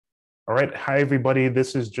All right. Hi, everybody.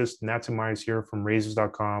 This is just Natamize here from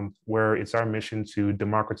Raises.com, where it's our mission to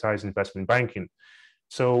democratize investment banking.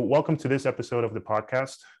 So, welcome to this episode of the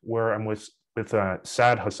podcast, where I'm with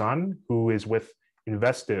Saad Hassan, who is with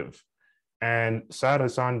Nvestiv. And Saad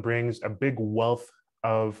Hassan brings a big wealth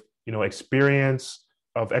of experience,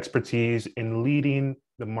 of expertise in leading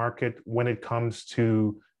the market when it comes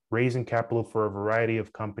to raising capital for a variety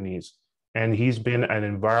of companies. And he's been an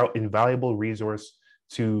invaluable resource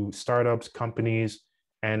to startups, companies,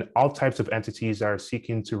 and all types of entities that are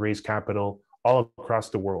seeking to raise capital all across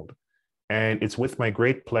the world. And it's with my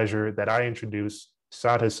great pleasure that I introduce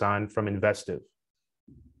Saad Hassan from Nvestiv.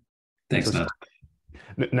 Thanks, Matt.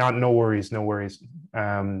 No worries, no worries.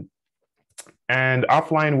 And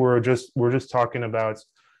offline, we're just talking about,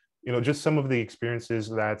 just some of the experiences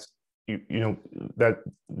that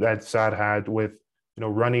that Saad had with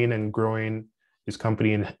running and growing his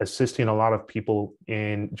company and assisting a lot of people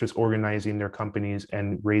in just organizing their companies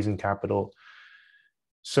and raising capital.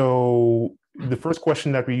 So the first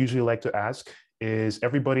question that we usually like to ask is,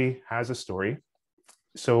 everybody has a story.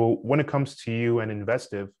 So when it comes to you and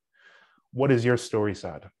Nvestiv, what is your story,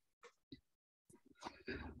 Saad?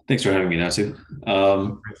 Thanks for having me, Nasu.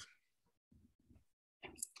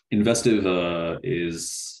 Nvestiv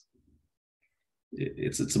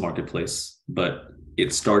it's a marketplace, but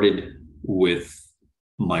it started with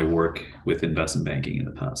my work with investment banking in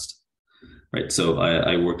the past, right? So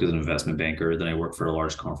I worked as an investment banker, then I worked for a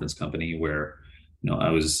large conference company where,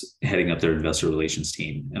 I was heading up their investor relations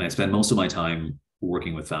team, and I spent most of my time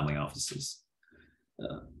working with family offices.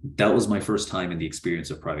 That was my first time in the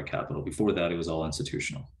experience of private capital. Before that, it was all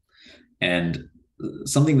institutional. And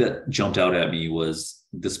something that jumped out at me was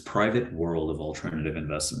this private world of alternative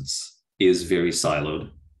investments is very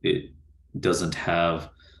siloed. It doesn't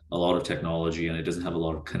have a lot of technology, and it doesn't have a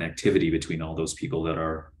lot of connectivity between all those people that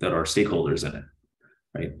are stakeholders in it,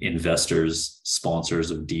 right? Investors,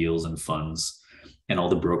 sponsors of deals and funds, and all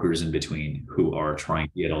the brokers in between who are trying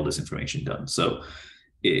to get all this information done. So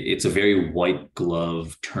it's a very white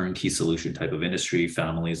glove, turnkey solution type of industry.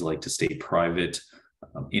 Families like to stay private.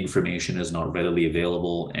 Information is not readily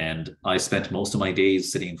available. And I spent most of my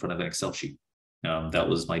days sitting in front of an Excel sheet. That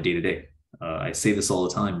was my day to day. I say this all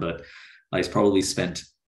the time, but I probably spent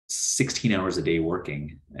 16 hours a day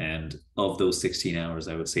working. And of those 16 hours,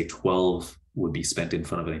 I would say 12 would be spent in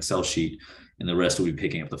front of an Excel sheet, and the rest would be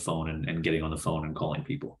picking up the phone and getting on the phone and calling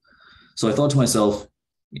people. So I thought to myself,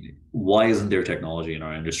 why isn't there technology in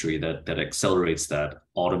our industry that accelerates that,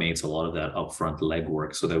 automates a lot of that upfront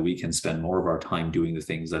legwork so that we can spend more of our time doing the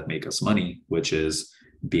things that make us money, which is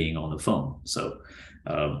being on the phone. So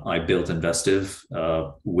I built Nvestiv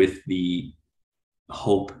with the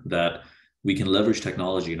hope that we can leverage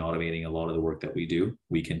technology in automating a lot of the work that we do.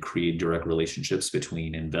 We can create direct relationships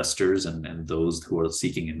between investors and those who are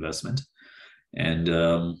seeking investment. And,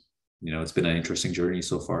 it's been an interesting journey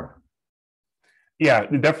so far. Yeah,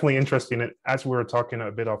 definitely interesting. As we were talking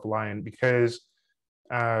a bit offline, because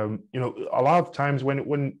a lot of times when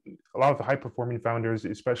a lot of the high performing founders,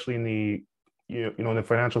 especially in the in the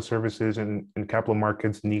financial services and capital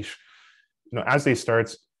markets niche, as they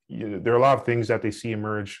start, there are a lot of things that they see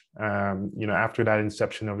emerge, after that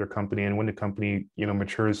inception of their company, and when the company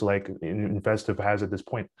matures, like Nvestiv has at this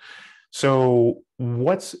point. So,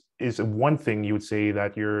 what is one thing you would say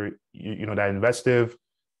that that Nvestiv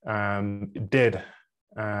did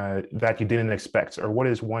that you didn't expect, or what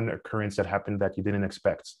is one occurrence that happened that you didn't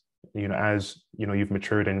expect, as you've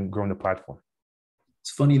matured and grown the platform?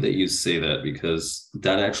 It's funny that you say that, because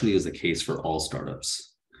that actually is the case for all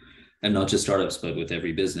startups, and not just startups, but with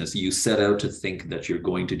every business. You set out to think that you're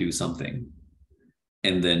going to do something,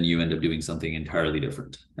 and then you end up doing something entirely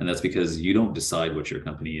different. And that's because you don't decide what your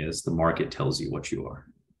company is. The market tells you what you are.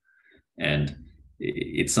 And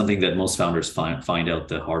it's something that most founders find out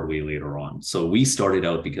the hard way later on. So we started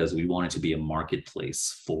out because we wanted to be a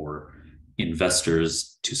marketplace for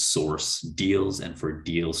investors to source deals and for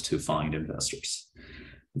deals to find investors.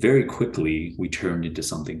 Very quickly, we turned into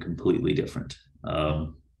something completely different.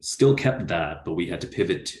 Still kept that, but we had to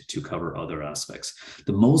pivot to cover other aspects.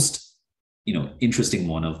 The most interesting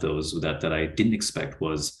one of those that I didn't expect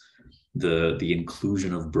was the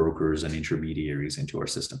inclusion of brokers and intermediaries into our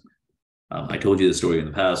system. I told you the story in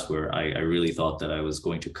the past where I really thought that I was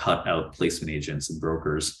going to cut out placement agents and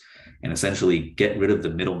brokers and essentially get rid of the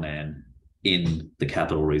middleman in the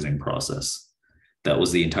capital raising process. That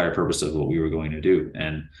was the entire purpose of what we were going to do.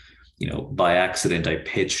 And, by accident, I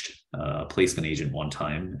pitched a placement agent one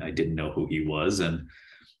time. I didn't know who he was. And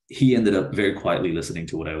he ended up very quietly listening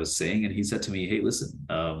to what I was saying. And he said to me, "Hey, listen,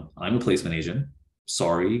 I'm a placement agent.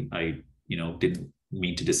 Sorry, I didn't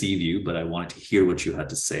mean to deceive you, but I wanted to hear what you had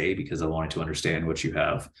to say because I wanted to understand what you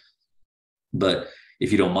have. But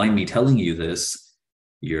if you don't mind me telling you this,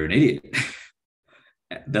 you're an idiot.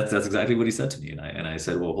 That's exactly what he said to me. And I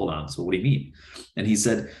said, well, hold on. So what do you mean? And he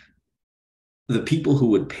said, the people who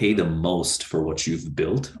would pay the most for what you've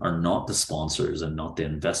built are not the sponsors and not the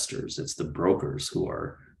investors. It's the brokers who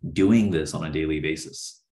are doing this on a daily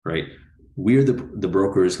basis, right? We're the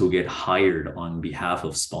brokers who get hired on behalf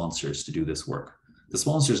of sponsors to do this work. The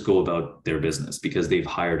sponsors go about their business because they've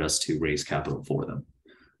hired us to raise capital for them.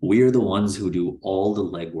 We're the ones who do all the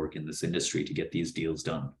legwork in this industry to get these deals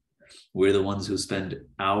done. We're the ones who spend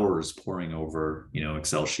hours poring over,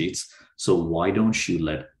 Excel sheets. So why don't you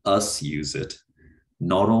let us use it?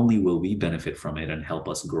 Not only will we benefit from it and help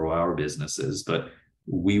us grow our businesses, but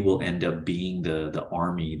we will end up being the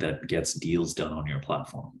army that gets deals done on your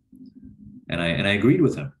platform. And I agreed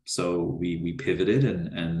with him. So we pivoted,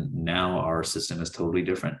 and now our system is totally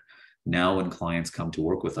different. Now when clients come to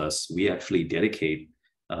work with us, we actually dedicate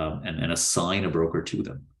and assign a broker to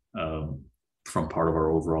them from part of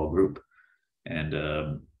our overall group.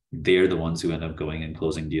 And they're the ones who end up going and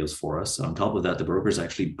closing deals for us. On top of that, the brokers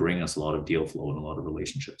actually bring us a lot of deal flow and a lot of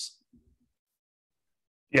relationships.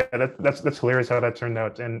 Yeah, that's hilarious how that turned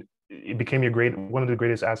out. And it became one of the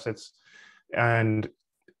greatest assets. And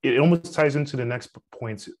it almost ties into the next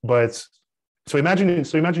point. But so imagine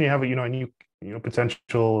you have a new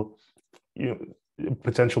potential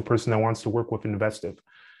person that wants to work with Nvestiv,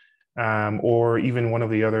 or even one of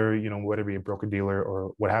the other, whatever, a broker dealer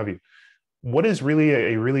or what have you. What is really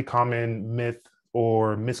a really common myth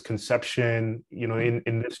or misconception,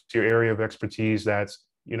 in this your area of expertise that,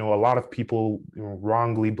 a lot of people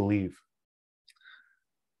wrongly believe?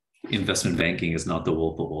 Investment banking is not the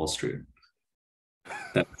Wolf of Wall Street.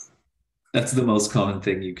 That's the most common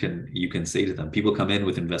thing you can say to them. People come in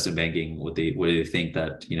with investment banking, where they think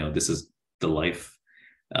that, this is the life.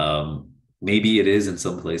 Maybe it is in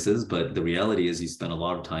some places, but the reality is you spend a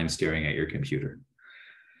lot of time staring at your computer.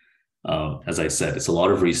 As I said, it's a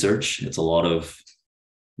lot of research. It's a lot of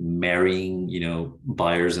marrying,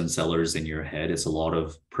 buyers and sellers in your head. It's a lot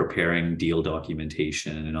of preparing deal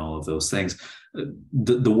documentation and all of those things.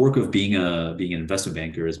 The work of being an investment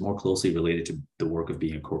banker is more closely related to the work of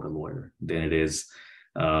being a corporate lawyer than it is,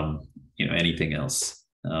 anything else.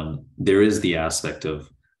 There is the aspect of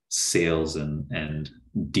sales and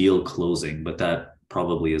deal closing, but that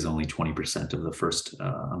probably is only 20% of the first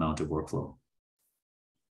amount of workflow.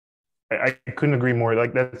 I couldn't agree more.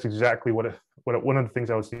 Like, that's exactly what one of the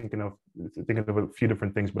things I was thinking of a few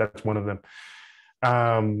different things, but that's one of them.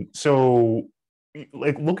 So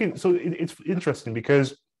it's interesting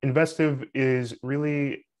because Nvestiv is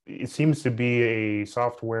really, it seems to be a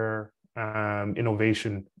software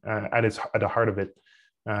innovation at the heart of it.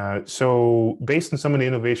 So based on some of the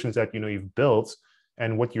innovations that you've built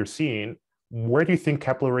and what you're seeing, where do you think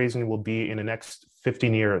capital raising will be in the next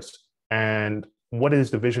 15 years? And what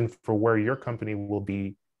is the vision for where your company will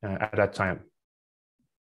be at that time?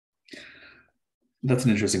 That's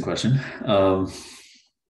an interesting question.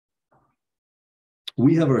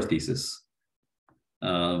 We have our thesis.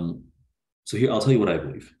 So here, I'll tell you what I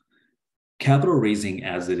believe. Capital raising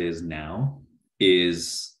as it is now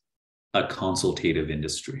is a consultative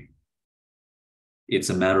industry. It's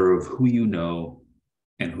a matter of who you know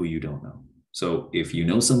and who you don't know. So if you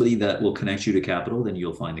know somebody that will connect you to capital, then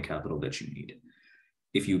you'll find the capital that you need.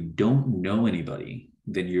 If you don't know anybody,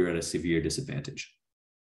 then you're at a severe disadvantage.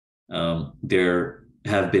 There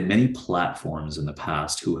have been many platforms in the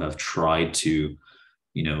past who have tried to,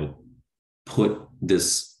 put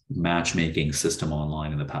this matchmaking system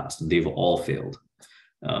online in the past, and they've all failed.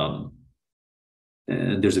 And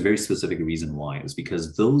there's a very specific reason why. It's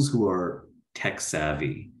because those who are tech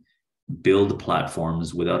savvy build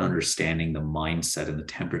platforms without understanding the mindset and the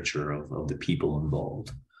temperature of the people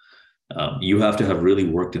involved. You have to have really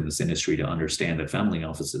worked in this industry to understand that family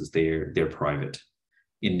offices, they're private.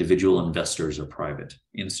 Individual investors are private.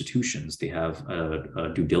 Institutions, they have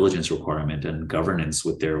a due diligence requirement and governance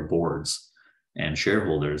with their boards and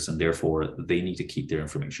shareholders, and therefore they need to keep their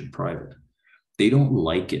information private. They don't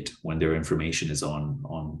like it when their information is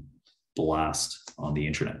on blast on the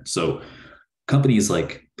internet. So companies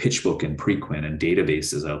like PitchBook and Preqin and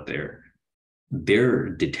databases out there, they're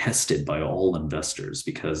detested by all investors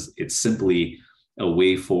because it's simply a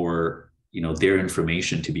way for their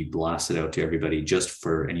information to be blasted out to everybody, just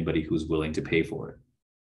for anybody who's willing to pay for it.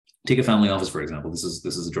 Take a family office, for example. This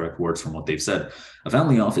is direct words from what they've said. A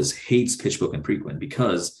family office hates PitchBook and Preqin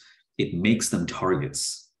because it makes them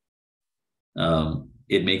targets.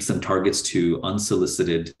 It makes them targets to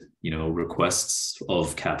unsolicited, requests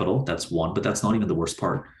of capital. That's one, but that's not even the worst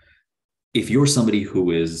part. If you're somebody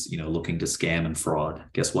who is, looking to scam and fraud,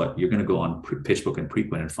 guess what? You're going to go on PitchBook and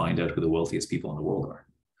Preqin and find out who the wealthiest people in the world are.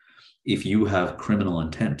 If you have criminal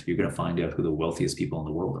intent, you're going to find out who the wealthiest people in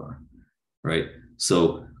the world are, right?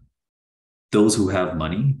 So those who have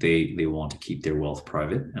money, they want to keep their wealth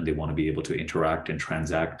private, and they want to be able to interact and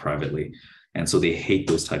transact privately. And so they hate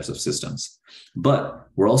those types of systems. But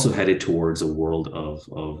we're also headed towards a world of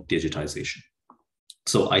digitization.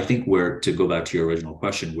 So I think to go back to your original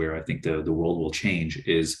question, where I think the world will change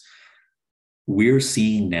is we're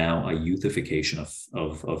seeing now a youthification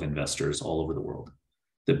of investors all over the world.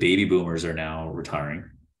 The baby boomers are now retiring.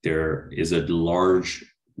 There is a large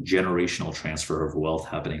generational transfer of wealth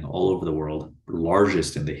happening all over the world,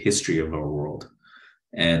 largest in the history of our world.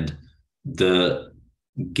 And the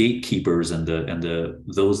gatekeepers and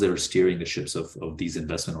those that are steering the ships of these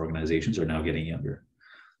investment organizations are now getting younger.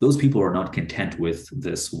 Those people are not content with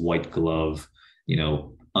this white glove,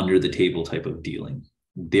 under the table type of dealing.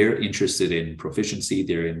 They're interested in proficiency,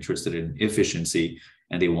 they're interested in efficiency,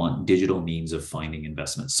 and they want digital means of finding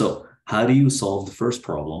investments. So how do you solve the first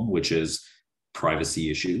problem, which is privacy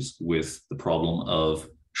issues, with the problem of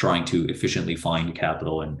trying to efficiently find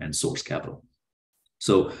capital and source capital?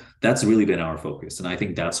 So that's really been our focus. And I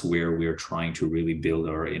think that's where we're trying to really build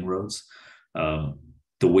our inroads.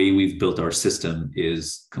 The way we've built our system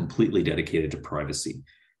is completely dedicated to privacy.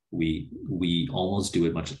 We almost do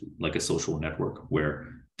it much like a social network, where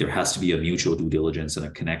there has to be a mutual due diligence and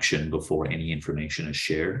a connection before any information is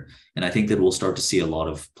shared. And I think that we'll start to see a lot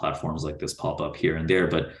of platforms like this pop up here and there,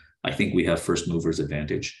 but I think we have first movers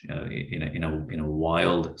advantage in a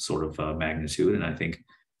wild sort of magnitude. And I think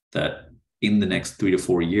that in the next 3 to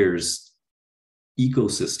 4 years,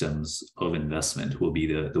 ecosystems of investment will be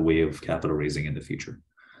the way of capital raising in the future.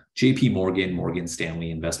 JP Morgan, Morgan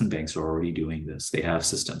Stanley, investment banks are already doing this. They have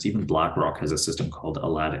systems. Even BlackRock has a system called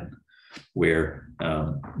Aladdin, where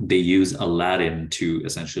they use Aladdin to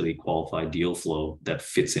essentially qualify deal flow that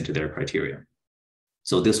fits into their criteria.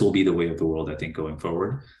 So this will be the way of the world, I think, going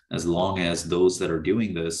forward, as long as those that are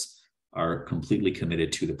doing this are completely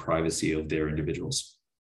committed to the privacy of their individuals.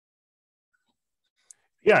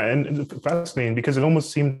 Yeah, and fascinating, because it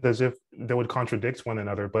almost seemed as if they would contradict one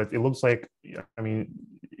another, but it looks like,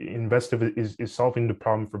 Nvestiv is solving the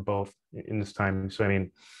problem for both in this time. So,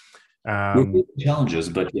 we're challenges,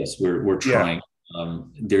 but yes, we're trying. Yeah.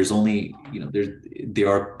 There's only, there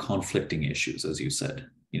are conflicting issues, as you said.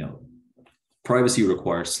 Privacy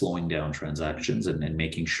requires slowing down transactions and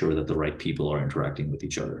making sure that the right people are interacting with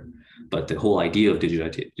each other. But the whole idea of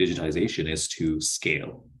digitization is to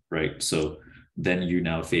scale, right? So then you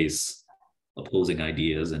now face opposing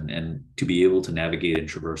ideas, and to be able to navigate and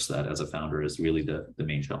traverse that as a founder is really the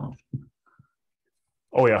main challenge.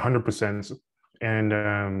 Oh yeah, 100%.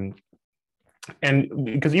 And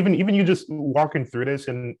because even you just walking through this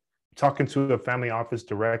and talking to a family office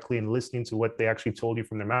directly and listening to what they actually told you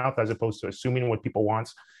from their mouth, as opposed to assuming what people want,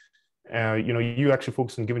 you actually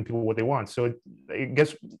focus on giving people what they want. So I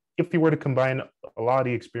guess if you were to combine a lot of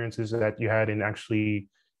the experiences that you had in actually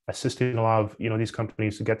assisting a lot of these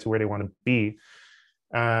companies to get to where they want to be,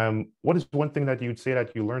 what is one thing that you'd say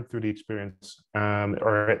that you learned through the experience,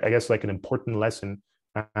 or I guess like an important lesson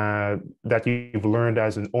that you've learned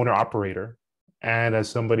as an owner operator and as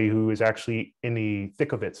somebody who is actually in the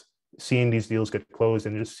thick of it, seeing these deals get closed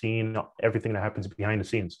and just seeing everything that happens behind the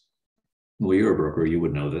scenes? Well, you're a broker, you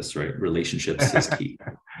would know this, right? Relationships is key.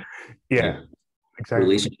 Yeah, exactly.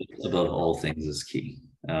 Relationships above all things is key.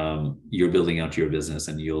 You're building out your business,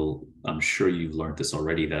 and I'm sure you've learned this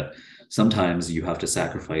already, that sometimes you have to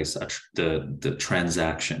sacrifice the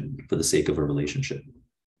transaction for the sake of a relationship.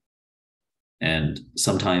 And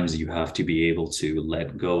sometimes you have to be able to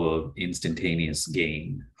let go of instantaneous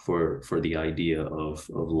gain for the idea of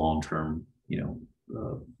long-term,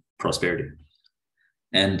 prosperity.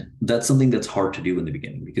 And that's something that's hard to do in the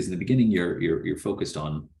beginning, because in the beginning you're focused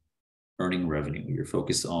on earning revenue. You're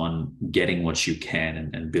focused on getting what you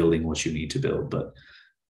can and building what you need to build. But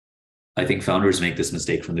I think founders make this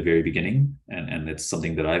mistake from the very beginning, and it's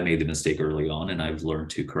something that I've made the mistake early on, and I've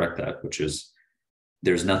learned to correct that, which is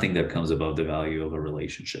there's nothing that comes above the value of a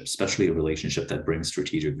relationship, especially a relationship that brings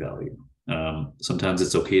strategic value. Sometimes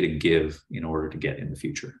it's okay to give in order to get in the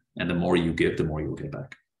future. And the more you give, the more you'll get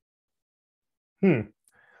back.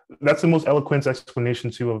 That's the most eloquent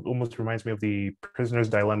explanation too. It almost reminds me of the prisoner's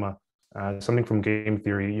dilemma, something from game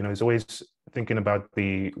theory. He's always thinking about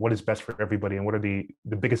what is best for everybody and what are the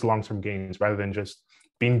biggest long-term gains, rather than just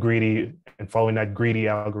being greedy and following that greedy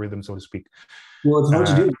algorithm, so to speak. Well, it's hard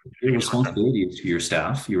to Uh, do. Your responsibility is to your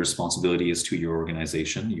staff. Your responsibility is to your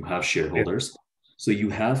organization. You have shareholders, so you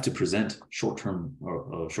have to present short-term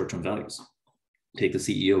values. Take the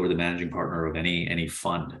CEO or the managing partner of any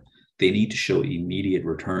fund. They need to show immediate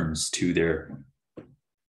returns to their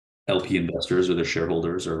LP investors or their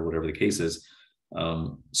shareholders or whatever the case is.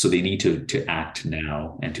 So they need to act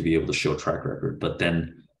now and to be able to show a track record. But then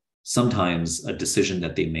sometimes a decision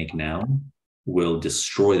that they make now will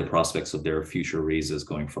destroy the prospects of their future raises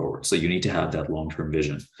going forward. So you need to have that long-term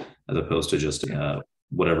vision as opposed to just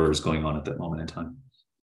whatever is going on at that moment in time.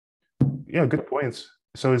 Yeah, good points.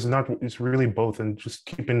 So it's really both, and just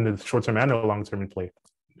keeping the short-term and the long-term in play,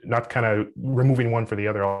 not kind of removing one for the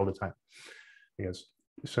other all the time. Yes.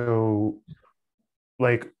 So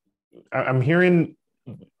like I'm hearing,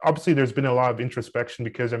 obviously there's been a lot of introspection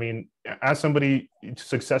because I mean, as somebody to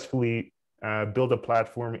successfully build a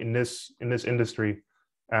platform in this industry,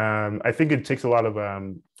 I think it takes a lot of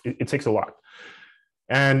it takes a lot.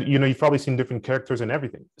 And you've probably seen different characters and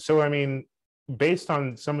everything. So I mean, based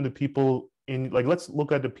on some of the people in, like, let's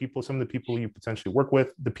look at some of the people you potentially work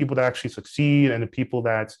with, the people that actually succeed, and the people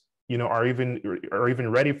that are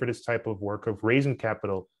even ready for this type of work of raising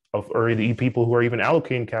capital, or the people who are even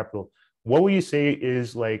allocating capital. What would you say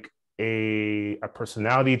is like a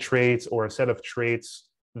personality traits or a set of traits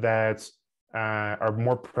that are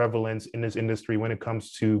more prevalent in this industry when it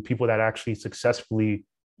comes to people that actually successfully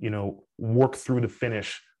work through the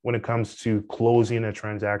finish when it comes to closing a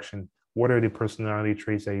transaction? What are the personality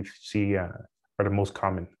traits that you see are the most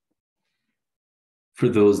common? For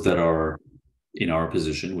those that are in our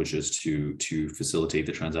position, which is to facilitate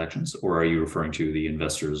the transactions, or are you referring to the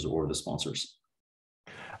investors or the sponsors?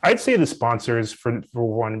 I'd say the sponsors for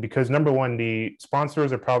one, because number one, the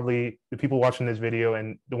sponsors are probably the people watching this video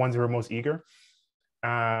and the ones who are most eager.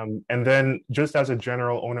 And then just as a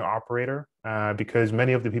general owner operator, because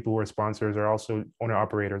many of the people who are sponsors are also owner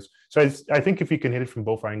operators. So I think if you can hit it from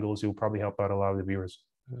both angles, it will probably help out a lot of the viewers.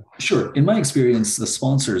 Sure. In my experience, the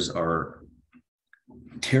sponsors are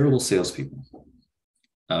terrible salespeople.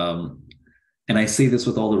 And I say this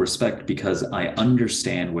with all the respect because I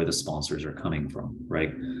understand where the sponsors are coming from,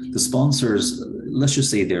 right? The sponsors, let's just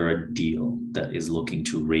say they're a deal that is looking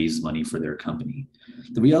to raise money for their company.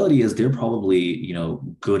 The reality is they're probably,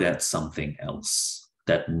 good at something else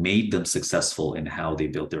that made them successful in how they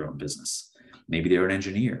built their own business. Maybe they're an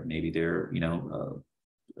engineer. Maybe they're,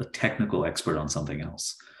 a technical expert on something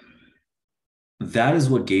else. That is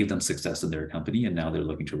what gave them success in their company. And now they're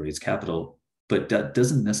looking to raise capital. But that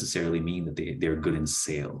doesn't necessarily mean that they're good in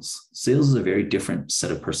sales. Sales is a very different set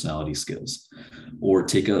of personality skills. Or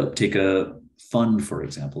take a fund, for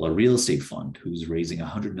example, a real estate fund who's raising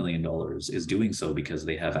 $100 million is doing so because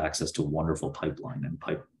they have access to a wonderful pipeline and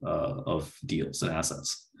of deals and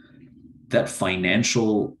assets. That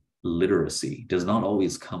financial literacy does not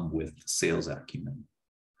always come with sales acumen,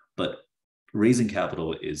 but raising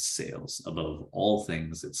capital is sales. Above all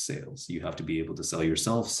things, it's sales. You have to be able to sell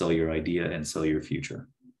yourself, sell your idea, and sell your future.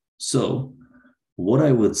 So what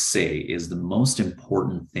I would say is the most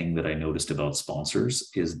important thing that I noticed about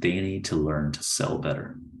sponsors is they need to learn to sell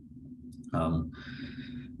better. And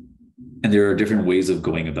there are different ways of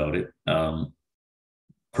going about it.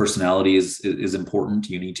 Personality is important.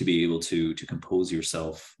 You need to be able to compose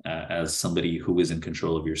yourself as somebody who is in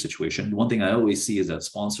control of your situation. One thing I always see is that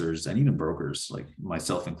sponsors and even brokers, like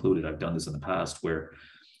myself included, I've done this in the past, where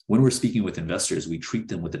when we're speaking with investors, we treat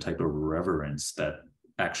them with the type of reverence that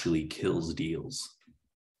actually kills deals.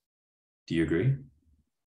 Do you agree?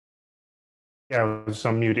 Yeah, I was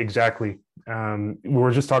on mute. Exactly. We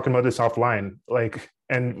were just talking about this offline,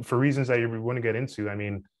 and for reasons that you want to get into, I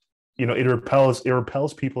mean, it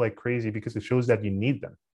repels people like crazy because it shows that you need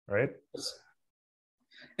them, right?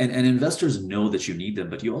 And investors know that you need them,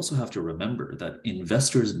 but you also have to remember that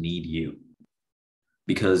investors need you,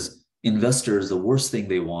 because investors, the worst thing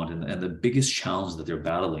they want and the biggest challenge that they're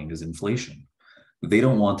battling is inflation. They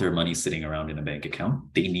don't want their money sitting around in a bank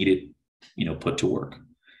account. They need it, put to work.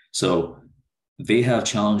 So they have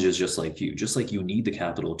challenges just like you need the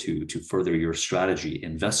capital to further your strategy.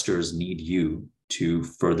 Investors need you to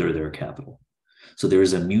further their capital. So there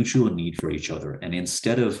is a mutual need for each other. And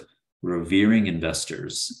instead of revering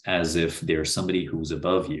investors as if they're somebody who's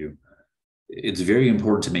above you, it's very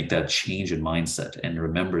important to make that change in mindset and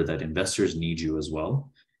remember that investors need you as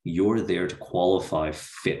well. You're there to qualify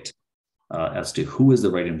fit as to who is the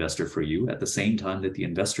right investor for you, at the same time that the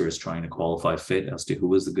investor is trying to qualify fit as to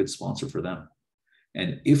who is the good sponsor for them.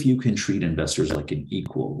 And if you can treat investors like an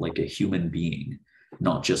equal, like a human being,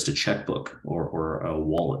 not just a checkbook or a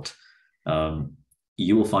wallet,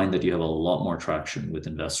 you will find that you have a lot more traction with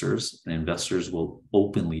investors, and investors will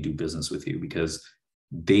openly do business with you because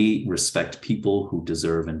they respect people who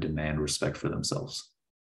deserve and demand respect for themselves.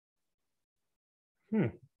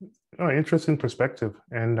 Oh, interesting perspective.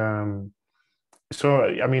 And so,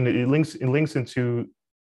 I mean, it links into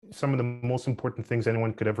some of the most important things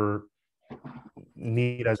anyone could ever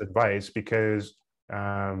need as advice, because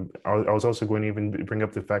I was also going to even bring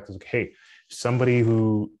up the fact that, hey, somebody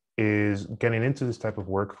who is getting into this type of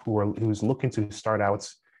work, who's looking to start out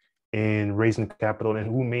in raising capital, and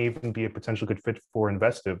who may even be a potential good fit for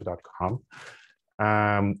Investiv.com.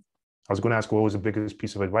 I was going to ask, what was the biggest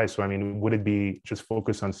piece of advice? So, I mean, would it be just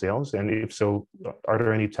focus on sales? And if so, are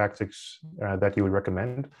there any tactics that you would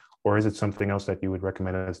recommend? Or is it something else that you would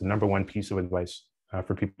recommend as the number one piece of advice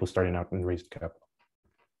for people starting out in raising capital?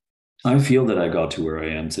 I feel that I got to where I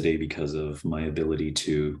am today because of my ability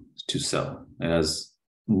to sell. It has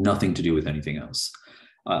nothing to do with anything else.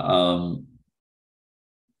 I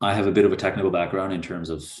have a bit of a technical background in terms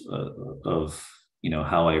of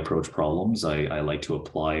how I approach problems. I like to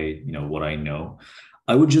apply what I know.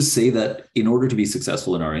 I would just say that in order to be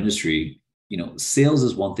successful in our industry, sales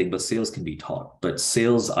is one thing, but sales can be taught. But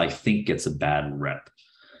sales, I think, gets a bad rep.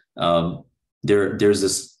 There's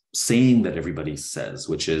this saying that everybody says,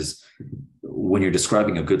 which is when you're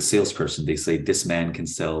describing a good salesperson, they say this man can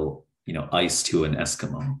sell ice to an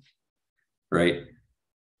Eskimo, right?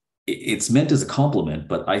 It's meant as a compliment,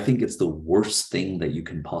 but I think it's the worst thing that you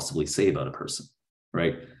can possibly say about a person,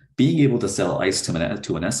 right? Being able to sell ice to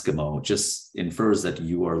an Eskimo just infers that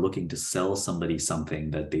you are looking to sell somebody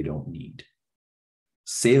something that they don't need.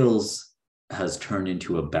 Sales has turned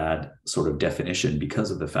into a bad sort of definition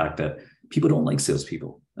because of the fact that people don't like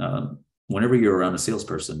salespeople. Whenever you're around a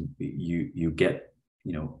salesperson, you get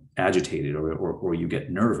agitated or you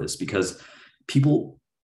get nervous because people.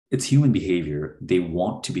 It's human behavior. They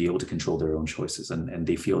want to be able to control their own choices, and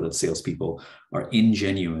they feel that salespeople are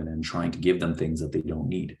ingenuine and trying to give them things that they don't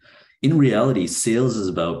need. In reality, sales is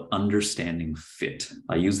about understanding fit.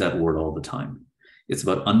 I use that word all the time. It's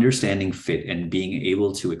about understanding fit and being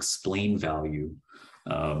able to explain value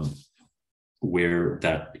where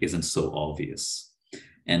that isn't so obvious.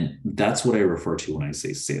 And that's what I refer to when I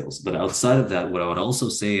say sales. But outside of that, what I would also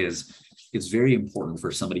say is it's very important for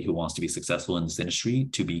somebody who wants to be successful in this industry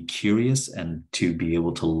to be curious and to be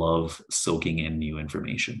able to love soaking in new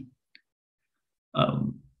information.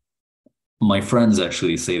 My friends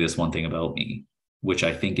actually say this one thing about me, which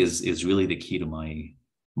I think is really the key to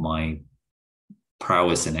my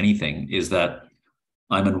prowess in anything, is that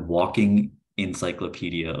I'm a walking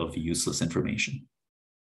encyclopedia of useless information.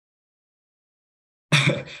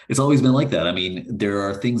 It's always been like that. I mean, there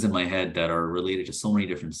are things in my head that are related to so many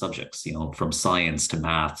different subjects, from science to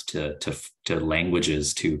math to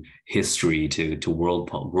languages to history to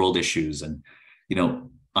world issues. And,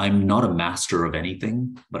 I'm not a master of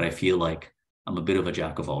anything, but I feel like I'm a bit of a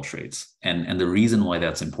jack of all trades. And the reason why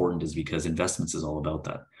that's important is because investments is all about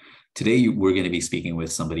that. Today, we're going to be speaking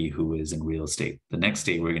with somebody who is in real estate. The next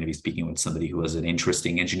day, we're going to be speaking with somebody who has an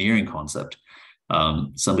interesting engineering concept.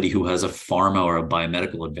 Somebody who has a pharma or a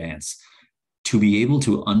biomedical advance, to be able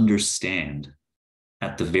to understand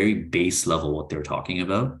at the very base level what they're talking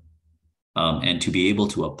about, and to be able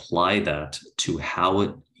to apply that to how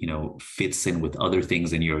it fits in with other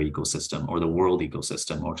things in your ecosystem or the world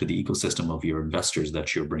ecosystem or to the ecosystem of your investors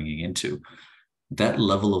that you're bringing into. That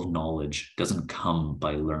level of knowledge doesn't come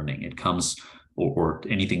by learning. It comes, or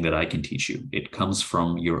anything that I can teach you, it comes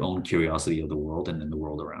from your own curiosity of the world and then the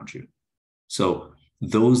world around you. So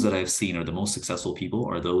those that I've seen are the most successful people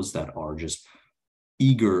are those that are just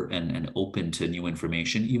eager and open to new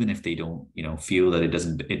information, even if they don't, feel that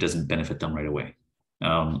it doesn't benefit them right away.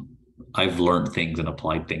 I've learned things and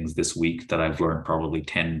applied things this week that I've learned probably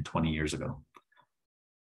 10, 20 years ago.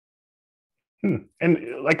 And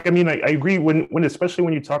I agree when especially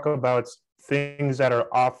when you talk about things that are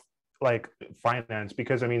off like finance,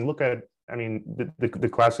 because look at the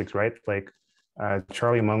classics, right? Like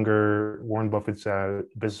Charlie Munger, Warren Buffett's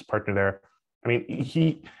business partner there.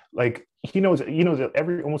 He knows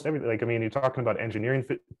almost everything. Like, you're talking about engineering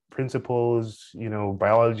principles,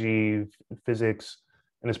 biology, physics,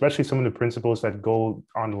 and especially some of the principles that go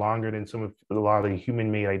on longer than a lot of the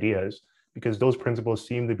human-made ideas, because those principles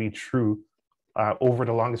seem to be true over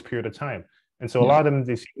the longest period of time. And so a lot of them,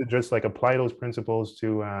 they seem to just like apply those principles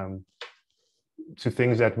to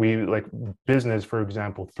things that we like, business, for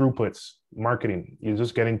example, throughputs, marketing. You're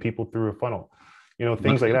just getting people through a funnel,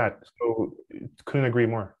 things like that. So couldn't agree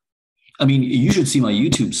more. You should see my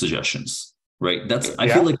YouTube suggestions, right? I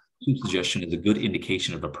feel like YouTube suggestion is a good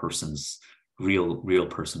indication of a person's real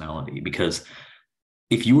personality, because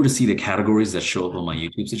if you were to see the categories that show up on my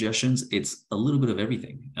YouTube suggestions, it's a little bit of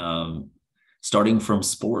everything. Starting from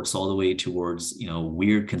sports all the way towards,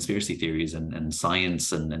 weird conspiracy theories and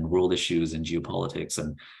science and world issues and geopolitics.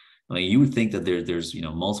 And I mean, you would think that there's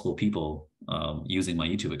multiple people using my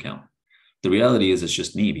YouTube account. The reality is it's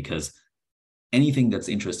just me, because anything that's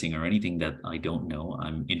interesting or anything that I don't know,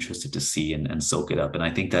 I'm interested to see and soak it up. And I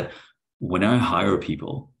think that when I hire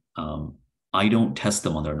people, I don't test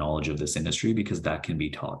them on their knowledge of this industry, because that can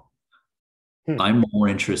be taught. I'm more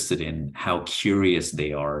interested in how curious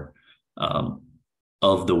they are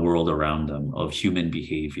of the world around them, of human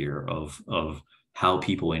behavior, of how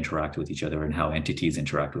people interact with each other and how entities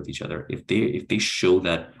interact with each other. If they show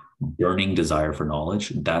that burning desire for knowledge,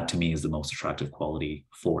 that to me is the most attractive quality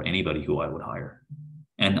for anybody who I would hire,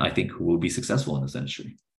 and I think who would be successful in this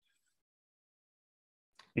industry.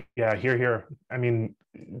 Yeah, here. I mean,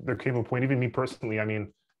 there came a point, even me personally, I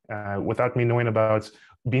mean, without me knowing about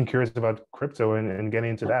being curious about crypto and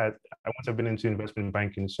getting into that, I once have been into investment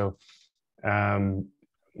banking. So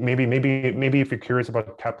maybe if you're curious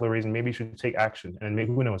about capital raising, maybe you should take action, and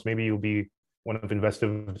maybe, who knows, maybe you'll be one of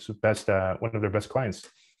Investiv's best, one of their best clients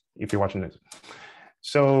if you're watching this.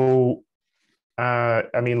 So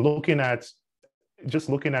I mean, looking at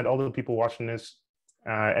all the people watching this,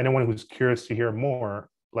 anyone who's curious to hear more,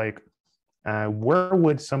 like, where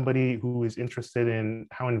would somebody who is interested in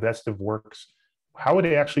how Investiv works, how would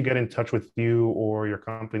they actually get in touch with you or your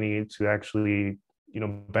company to actually,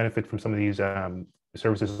 benefit from some of these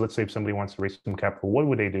services? Let's say if somebody wants to raise some capital, what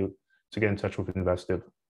would they do to get in touch with Investiv?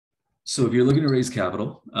 So if you're looking to raise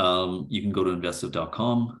capital, you can go to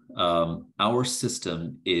investiv.com. Our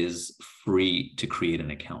system is free to create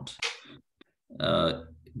an account.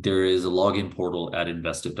 There is a login portal at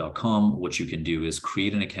investiv.com. What you can do is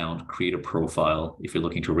create an account, create a profile. If you're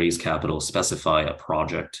looking to raise capital, specify a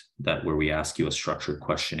project where we ask you a structured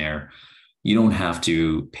questionnaire. You don't have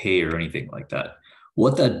to pay or anything like that.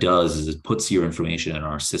 What that does is it puts your information in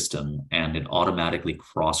our system, and it automatically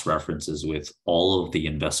cross-references with all of the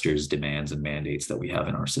investors' demands and mandates that we have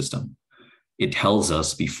in our system. It tells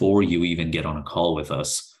us before you even get on a call with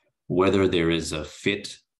us whether there is a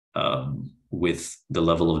fit with the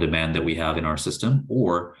level of demand that we have in our system,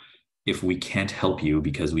 or if we can't help you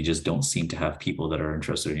because we just don't seem to have people that are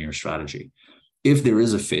interested in your strategy. If there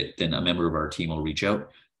is a fit, then a member of our team will reach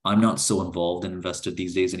out. I'm not so involved in Invested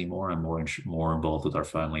these days anymore. I'm more involved with our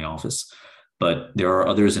family office, but there are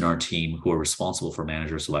others in our team who are responsible for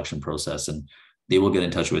manager selection process, and they will get in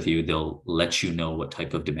touch with you. They'll let you know what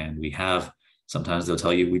type of demand we have. Sometimes they'll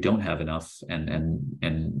tell you we don't have enough and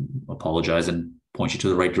apologize and point you to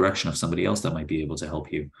the right direction of somebody else that might be able to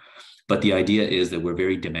help you. But the idea is that we're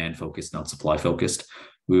very demand focused, not supply focused.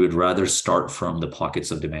 We would rather start from the pockets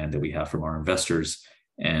of demand that we have from our investors,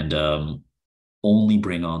 and only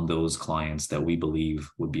bring on those clients that we believe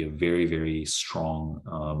would be a very, very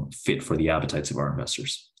strong fit for the appetites of our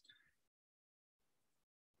investors.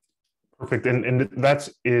 Perfect. And that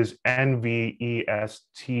is nvestiv.com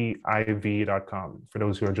for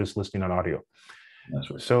those who are just listening on audio. That's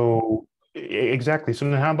right. So exactly.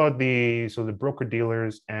 So how about the broker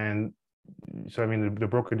dealers, and so I mean the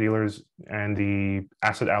broker dealers and the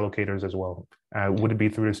asset allocators as well? Would it be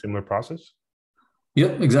through a similar process?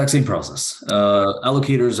 Yep, exact same process.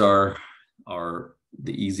 Allocators are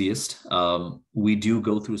the easiest. We do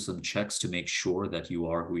go through some checks to make sure that you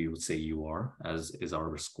are who you would say you are, as is our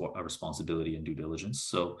responsibility and due diligence.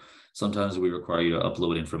 So sometimes we require you to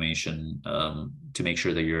upload information to make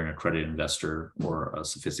sure that you're an accredited investor or a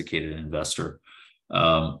sophisticated investor.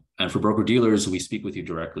 And for broker dealers, we speak with you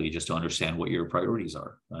directly just to understand what your priorities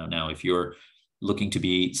are. Now, if you're looking to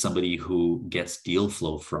be somebody who gets deal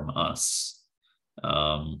flow from us,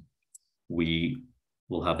 we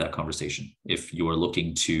will have that conversation. If you are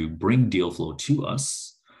looking to bring deal flow to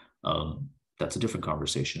us, that's a different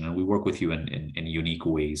conversation. And we work with you in unique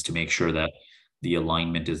ways to make sure that the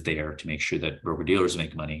alignment is there, to make sure that broker dealers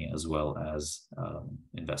make money as well as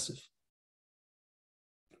Investiv.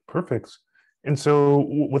 Perfect. And so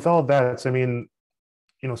with all that, I mean,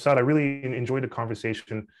 Saad, I really enjoyed the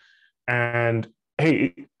conversation. And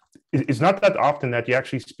hey, it's not that often that you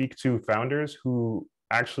actually speak to founders who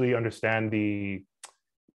actually understand they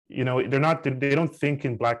don't think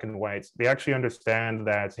in black and whites. They actually understand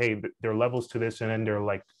that, hey, there are levels to this, and then there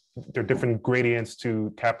are different gradients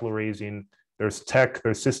to capital raising. There's tech,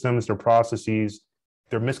 there's systems, there are processes,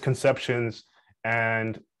 there are misconceptions,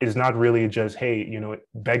 and it's not really just, hey,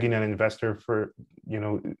 begging an investor for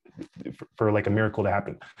like a miracle to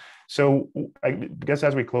happen. So I guess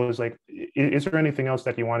as we close, is there anything else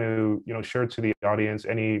that you want to share to the audience?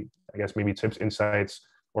 Any, I guess, maybe tips, insights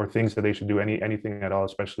or things that they should do, anything at all,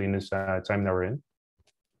 especially in this time that we're in?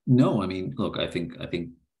 No, I mean, look, I think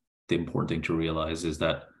the important thing to realize is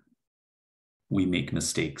that we make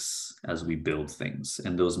mistakes as we build things,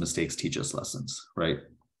 and those mistakes teach us lessons, right?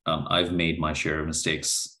 I've made my share of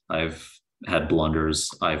mistakes. I've had blunders.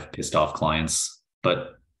 I've pissed off clients.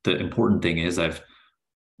 But the important thing is I've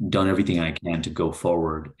done everything I can to go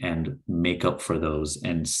forward and make up for those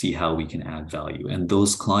and see how we can add value. And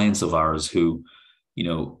those clients of ours who,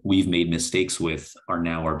 we've made mistakes with are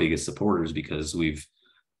now our biggest supporters because we've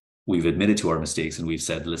admitted to our mistakes and we've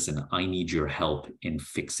said, listen, I need your help in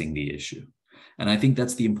fixing the issue. And I think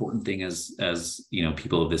that's the important thing as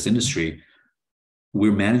people of this industry.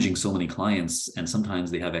 We're managing so many clients and sometimes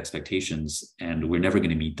they have expectations and we're never going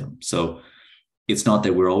to meet them. So it's not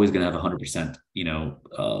that we're always going to have 100%,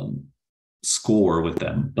 score with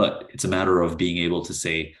them, but it's a matter of being able to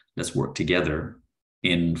say, let's work together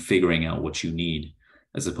in figuring out what you need,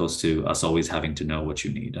 as opposed to us always having to know what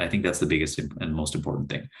you need. I think that's the biggest and most important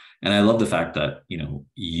thing. And I love the fact that,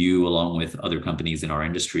 you, along with other companies in our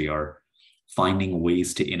industry, are finding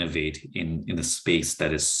ways to innovate in a space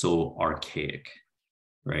that is so archaic,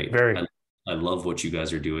 right? Very. I love what you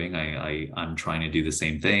guys are doing. I'm trying to do the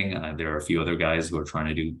same thing. There are a few other guys who are trying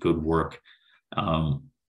to do good work. And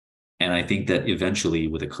I think that eventually,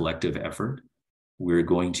 with a collective effort, we're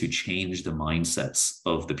going to change the mindsets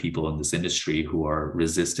of the people in this industry who are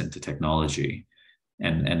resistant to technology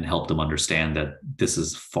and help them understand that this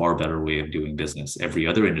is a far better way of doing business. Every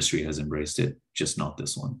other industry has embraced it, just not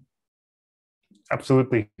this one.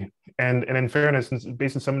 Absolutely. And in fairness,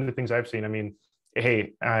 based on some of the things I've seen, I mean,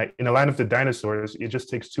 hey, in the land of the dinosaurs, it just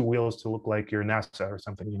takes two wheels to look like you're NASA or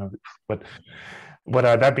something, But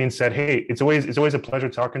that being said, hey, it's always a pleasure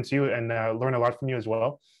talking to you and learn a lot from you as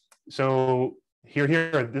well. So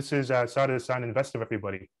here, this is Saad Hassan of Nvestiv,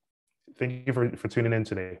 everybody. Thank you for tuning in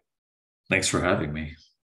today. Thanks for having me.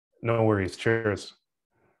 No worries. Cheers.